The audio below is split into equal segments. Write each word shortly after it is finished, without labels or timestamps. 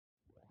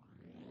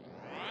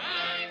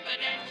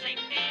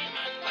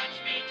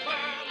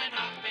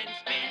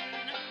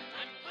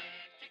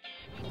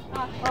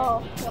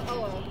Oh,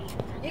 well.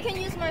 You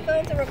can use my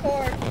phone to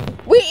record.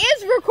 We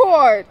is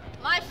record.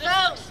 My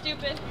phone,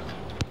 stupid.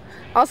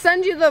 I'll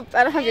send you the.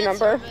 I don't have your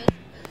number.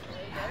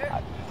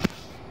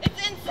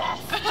 It's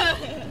incest.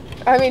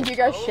 I mean, do you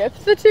guys ship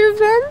the two of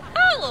them?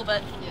 Oh, a little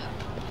bit. Yeah.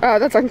 Oh,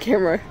 that's on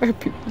camera.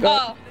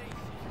 Oh.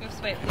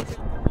 Oops, wait.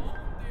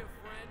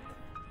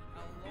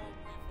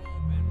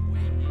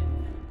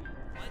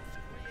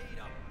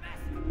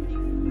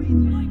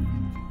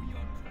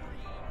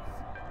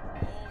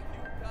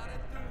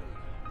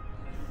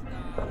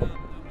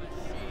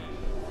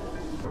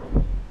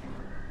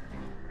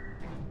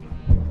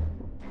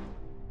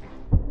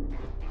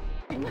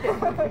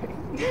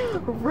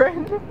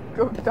 Ren,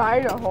 go die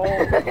in a hole. I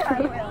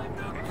will.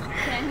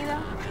 Can he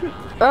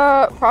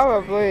though?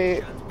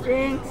 Probably.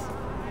 Jinx.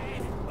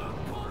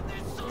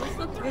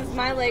 Does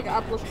my leg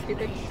up look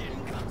stupid?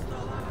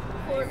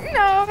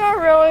 No, not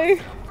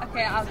really.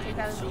 Okay, I'll take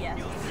that as a yes.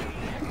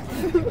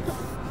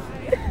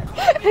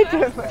 It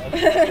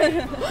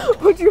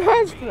doesn't. What you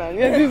ask then?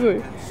 Yeah,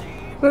 usually.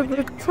 Let's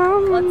sit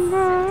down,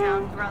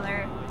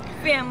 brother.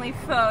 Family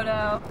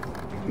photo.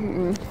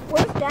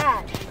 What's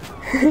that?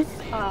 You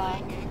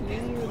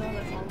know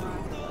that's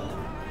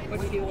online. What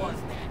do you want?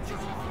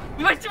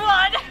 Which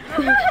one?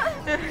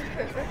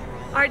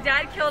 Our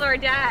dad killed our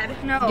dad.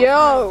 No.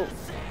 Yo.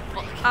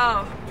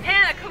 Oh,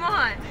 Hannah, come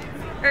on.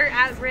 Or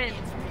Rin.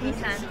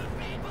 Ethan.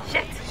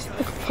 Shit. Sit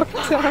the fuck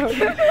down.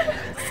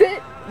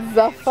 Sit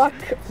the fuck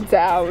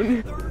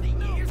down.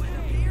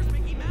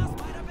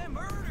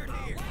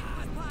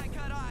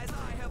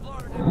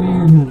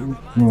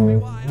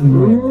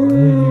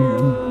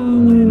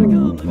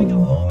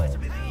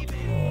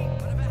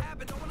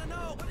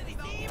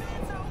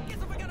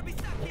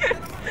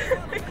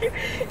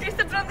 You're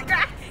stepping on the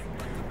grass.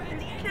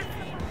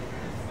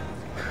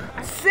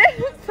 Sit.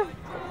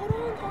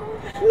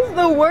 This is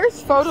the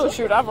worst photo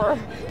shoot ever.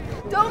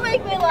 Don't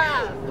make me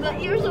laugh. The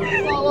ears will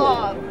fall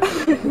off.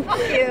 Fuck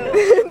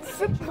you.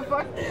 Sit the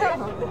fuck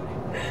down.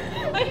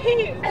 I hate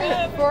you.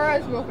 4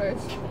 eyes, no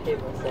face.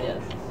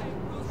 Yes.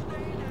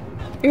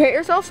 You hate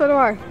yourself? So do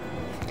I.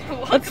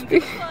 Let's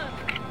be.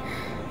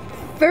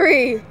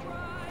 3,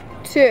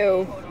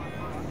 2.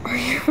 Are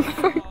you?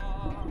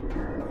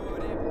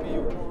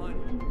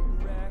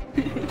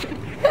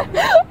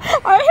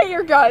 I hate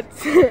your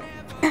guts.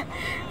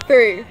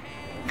 3,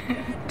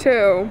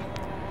 2,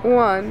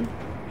 1.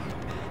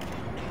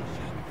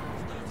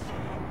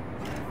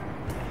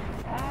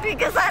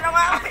 Because I don't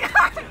want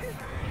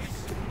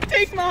to.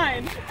 Take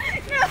mine.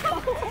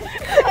 No.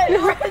 I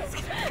risk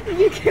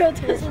you killed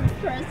this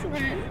person.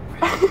 Here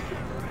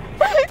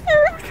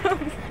it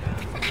comes.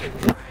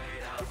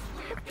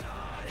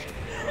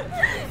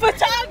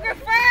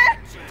 Photographer.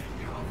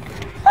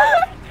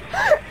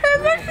 It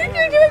looks like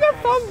you're doing a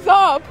thumbs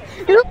up.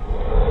 You know.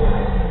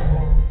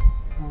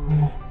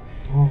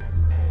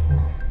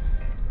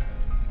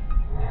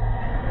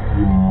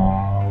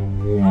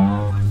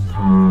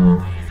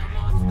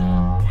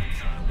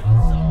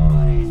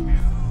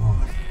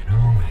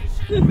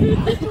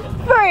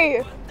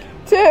 Three,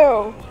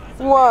 2,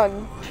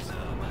 1.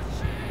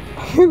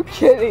 Are you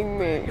kidding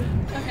me?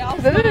 Okay,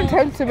 Is that an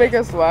attempt to make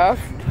us laugh?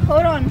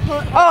 Hold on.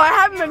 Oh, I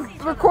haven't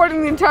been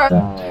recording the entire.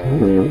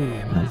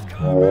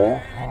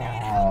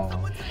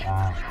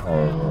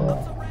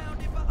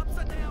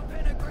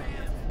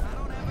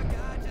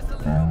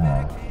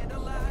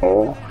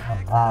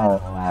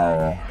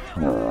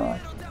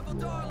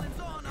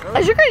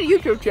 I should create a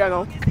YouTube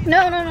channel.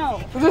 No.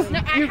 Just No,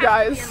 you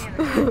guys.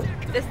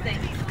 This thing.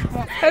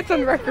 That's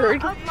on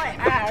record. Up my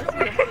ass.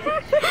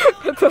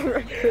 That's on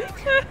record.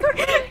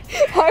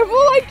 I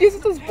will like use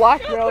it as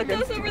blackmail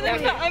against you.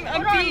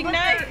 I'm being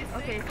nice.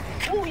 Okay.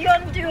 Oh, you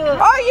undo it.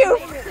 Are you?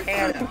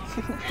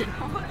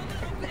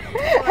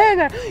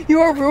 Hannah, you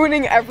are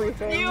ruining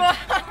everything. You are.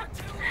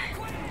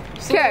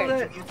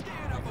 Okay.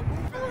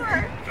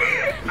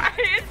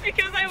 It's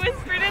because I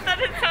whispered it that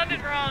it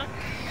sounded wrong.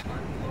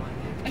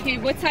 Okay,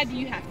 what side do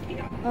you have to be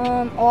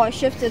on? Oh, I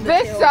shifted the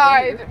This tail.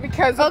 side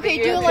because of Okay,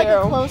 the do ear like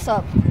a too. close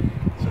up.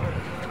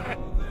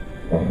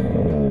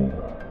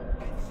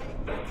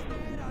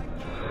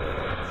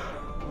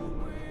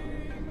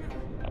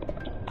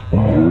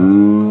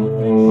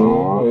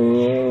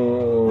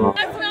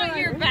 That's not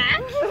your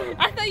back?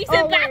 I thought you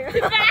said back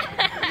to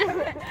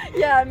back.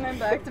 Yeah, I meant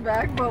back to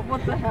back, but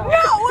what the hell?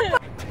 No, what the?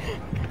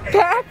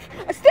 Back.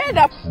 Stand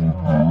up.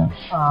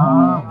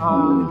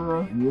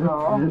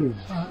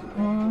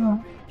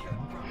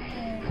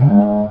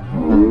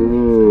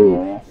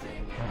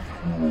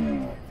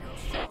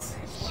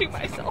 Shoot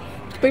myself.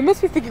 They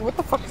must be thinking, what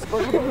the fuck is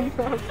going on?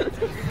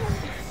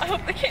 I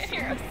hope they can't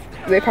hear us.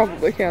 They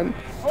probably can.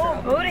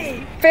 Oh,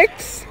 booty.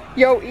 Fix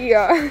yo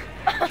ear.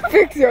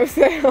 Fix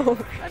yourself.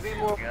 I'd be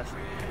more.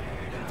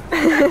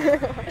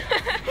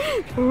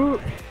 Ooh.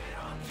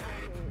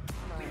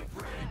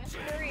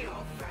 3,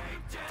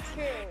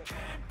 2,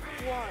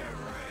 1.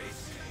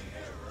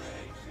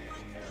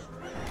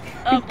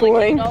 He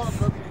blinks. All of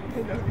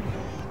them.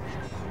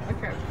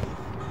 Okay.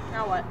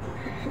 Now what?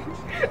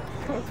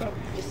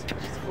 Just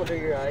flutter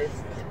your eyes.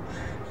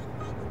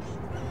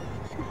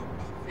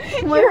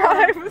 Wait,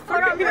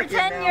 hold on,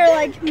 pretend you're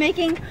like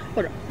making.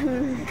 Hold on.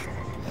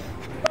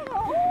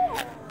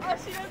 Oh,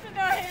 she doesn't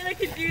know Hannah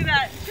can do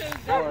that.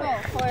 Hold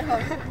on.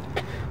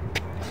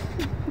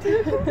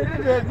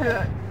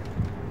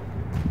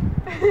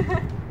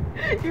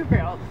 You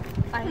failed.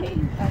 I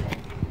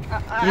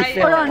hate.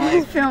 Hold on,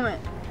 you film it.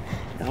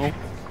 No.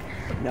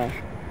 No.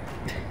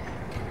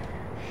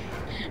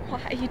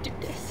 Why you do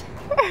this?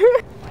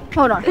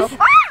 Hold on. You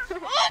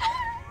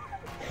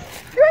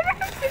want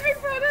to shipping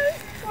photos,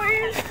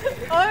 please?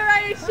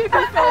 Alright,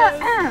 shipping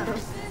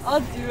photos. I'll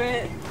do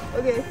it.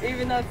 Okay.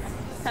 Even though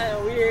it's kind of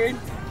weird.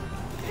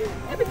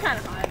 It'd be kind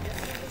of hot.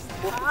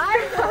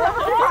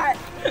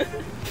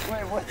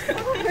 Wait, what?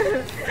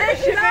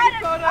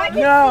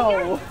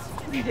 No.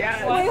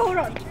 Yes. Wait, hold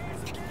on.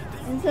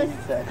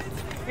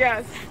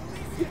 Yes.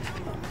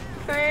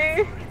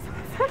 Three.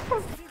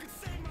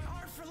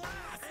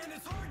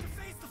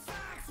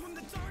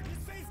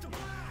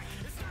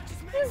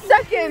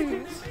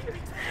 Seconds.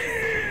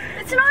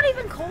 It's not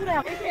even cold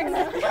out. Okay,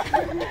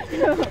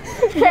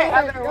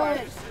 other one.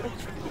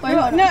 Wait, hold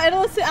on. No,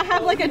 it'll. I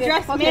have like a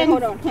dress Okay,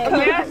 hold on. A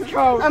man's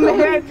coat. A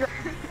man's dress.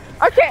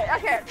 Okay.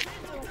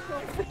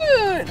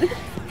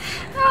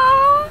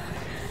 Oh,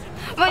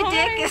 my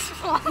dick is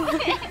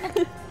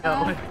flying.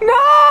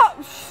 No!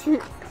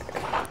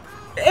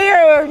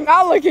 Ew,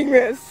 not looking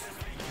this.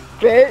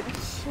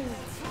 Bitch.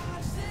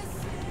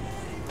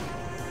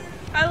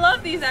 I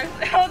love these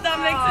actually. Oh,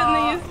 Dominic's in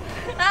these.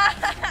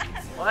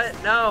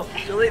 What? No.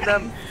 Delete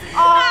them.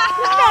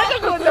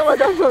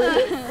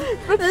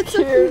 That's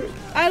cute.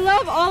 I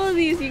love all of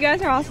these. You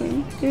guys are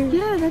awesome.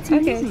 Yeah, that's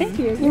Okay, thank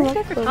you.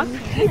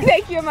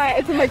 Thank you,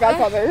 it's my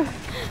godfather.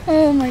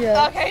 Oh my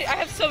god. Okay, I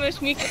have so much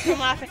mucus from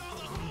laughing.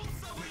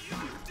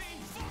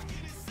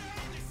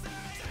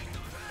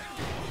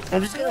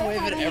 I'm just gonna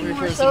wave at every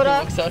person soda.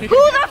 who looks out here.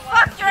 Who the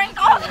fuck drank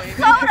all the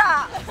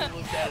soda?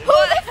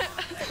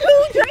 Who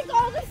drank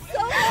all the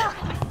soda?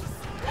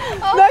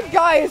 That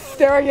guy is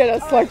staring at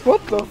us like,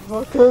 what the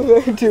fuck are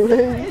they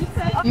doing?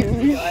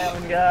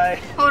 Island guy.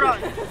 Hold on.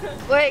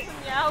 Wait.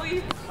 Yeah,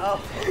 we. Oh.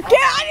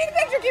 Yeah, I need a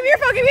picture. Give me your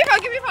phone. Give me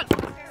your phone.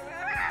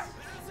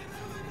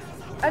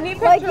 I need a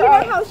picture. Like, you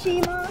know how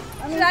Shima?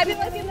 Should I be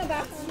looking in the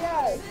bathroom?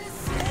 Yes.